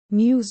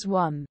News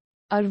 1.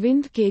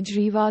 Arvind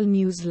Kejriwal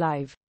News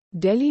Live.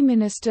 Delhi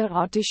Minister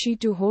Atishi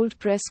to hold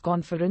press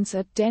conference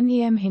at 10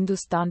 am.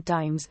 Hindustan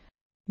Times.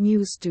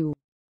 News 2.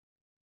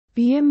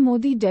 PM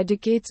Modi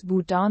dedicates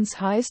Bhutan's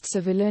highest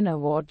civilian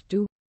award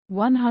to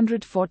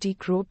 140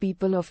 crore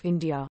people of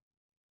India.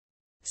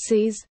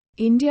 Says,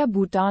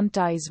 India-Bhutan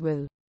ties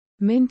will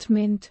mint.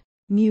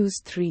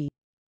 News 3.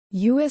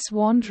 US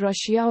warned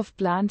Russia of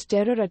planned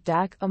terror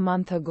attack a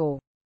month ago.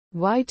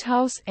 White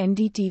House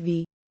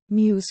NDTV.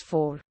 News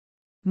 4.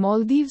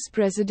 Maldives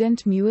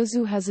President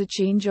Muizzu has a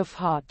change of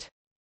heart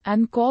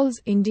and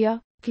calls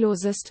India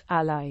closest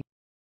ally.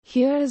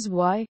 Here is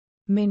why.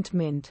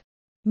 Mint.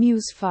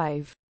 News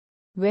 5.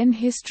 When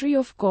history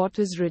of court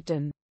is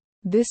written,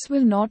 this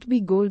will not be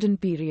golden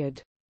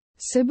period.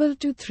 Sibal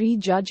to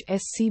 3-judge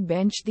SC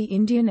bench the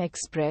Indian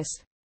Express.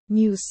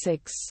 News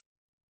 6.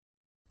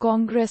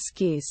 Congress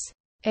case.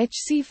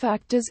 HC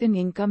factors in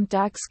income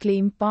tax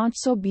claim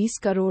 520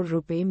 crore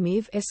rupees may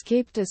have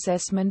escaped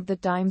assessment. The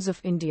Times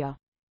of India.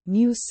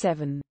 News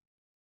 7.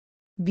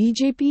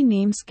 BJP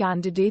names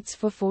candidates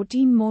for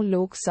 14 more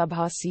Lok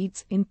Sabha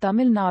seats in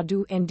Tamil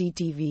Nadu.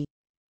 NDTV.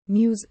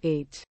 News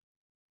 8.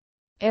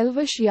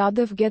 Elvish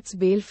Yadav gets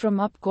bail from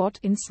up caught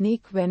in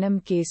snake venom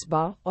case.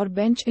 Bar or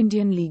bench.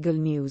 Indian legal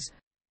news.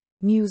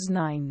 News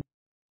 9.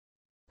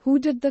 Who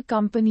did the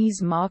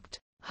companies marked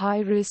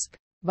high risk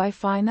by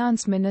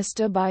Finance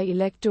Minister buy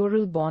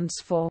electoral bonds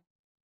for?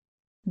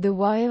 The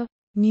Wire.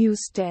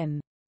 News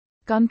 10.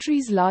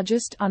 Country's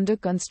largest under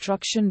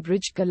construction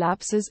bridge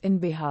collapses in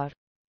Bihar.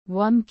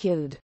 1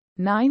 killed,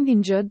 9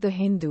 injured. The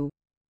Hindu.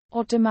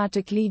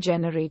 Automatically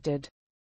generated.